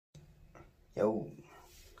Yo,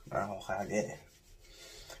 mga kakali.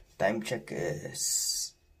 Time check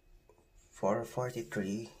is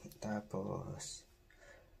 4:43. Tapos,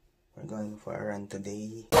 we're going for a run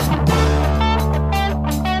today.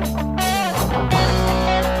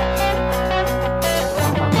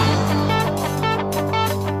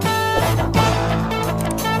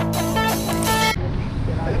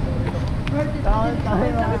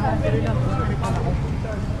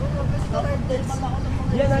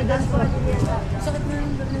 Sakit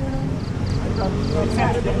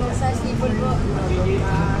na yung sa sipol po.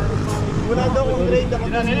 Wala daw kung grade ako.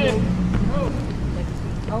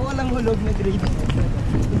 Ako walang hulog na grade.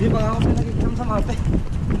 Hindi pa ako pinag-exam sa mate.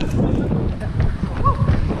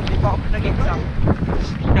 Hindi pa ako pinag-exam.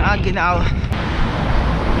 Nakaginawa.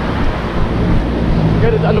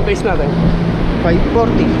 Ganito, anong pace natin?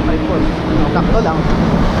 5:40. 5:40. Takto lang.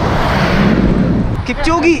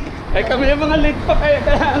 Kipchoge! Eh kami yung mga late pa kayo.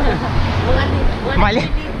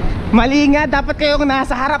 Mali nga, dapat kayong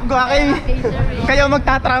nasa harap ko. Kayo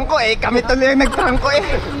magtatrangko eh. Kami tuloy yung nagtrangko eh.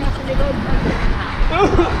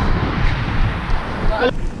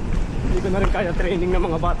 Hindi ko na rin kaya training ng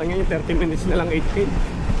mga bata ngayon. 30 minutes na lang 8K.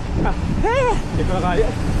 Hindi ko na kaya.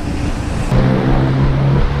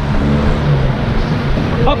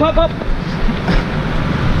 Hop, hop, hop!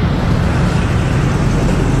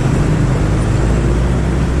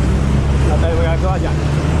 Wala tayo magagawa dyan.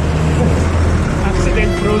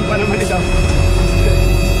 Accident prone pa naman ito.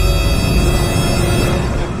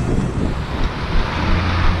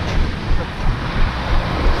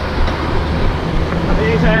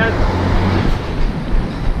 Ay, sayang.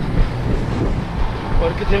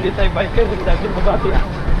 Porkit hindi tayo biker, hindi tayo mabati.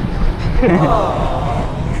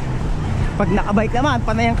 Pag nakabike naman,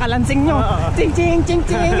 panay ang kalansing nyo. Ching ching ching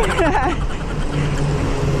ching.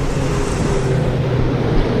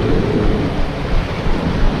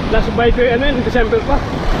 Last bike ko ano yun, December pa.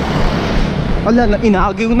 Wala,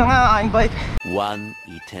 inaagaw na nga aking bike. One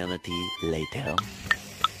eternity later.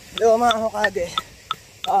 Hello mga Hokage.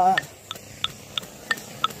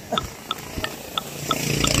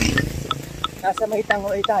 Nasa may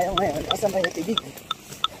tangoy tayo ngayon, nasa may tibig.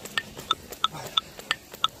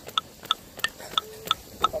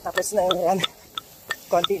 Tapos na yung run.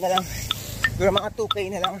 Konti na lang. Siguro mga 2K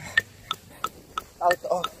na lang. Out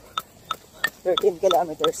of 13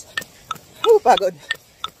 kilometers. Pagod.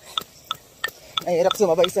 Mahirap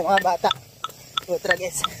sumabay sa mga bata. Putra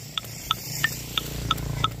guys.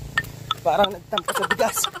 Parang nagtampo sa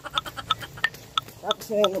bigas. Tapos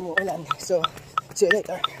ngayon umuulan. So, see you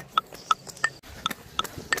later.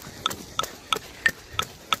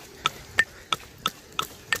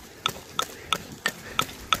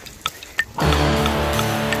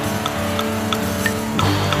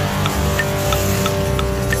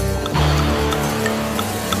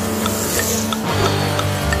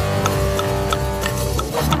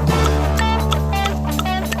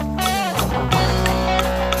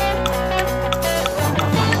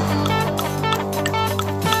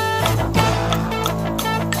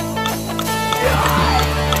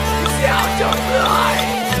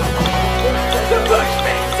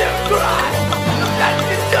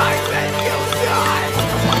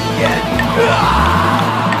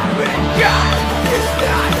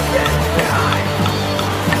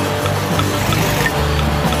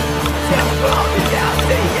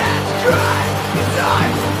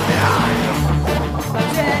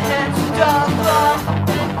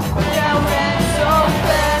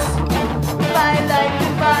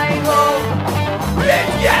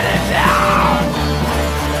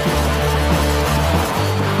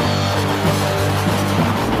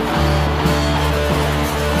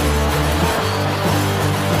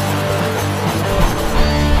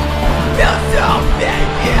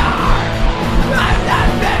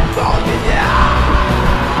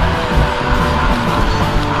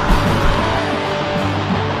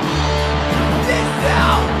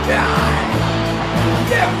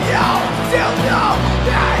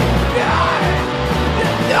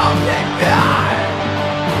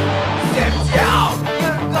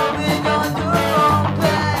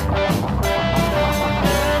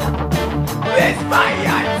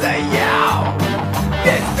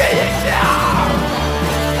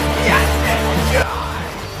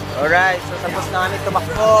 Alright, so tapos na kami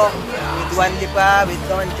tumakbo with Lipa, with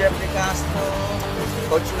Don Jeffrey Castro,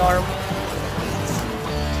 Coach Norm.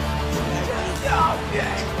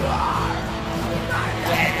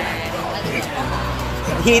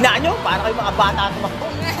 Hina nyo, para kayo mga bata tumakbo.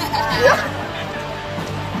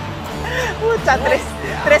 Pucha, 3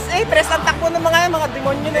 ang takbo ng mga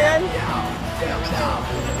demonyo na yan.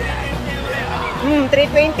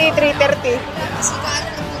 320, 330.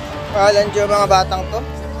 Walang Diyo mga batang to.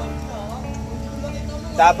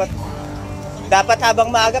 Dapat habang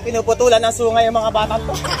maaga pinuputulan ng sungay yung mga batang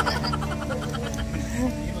to.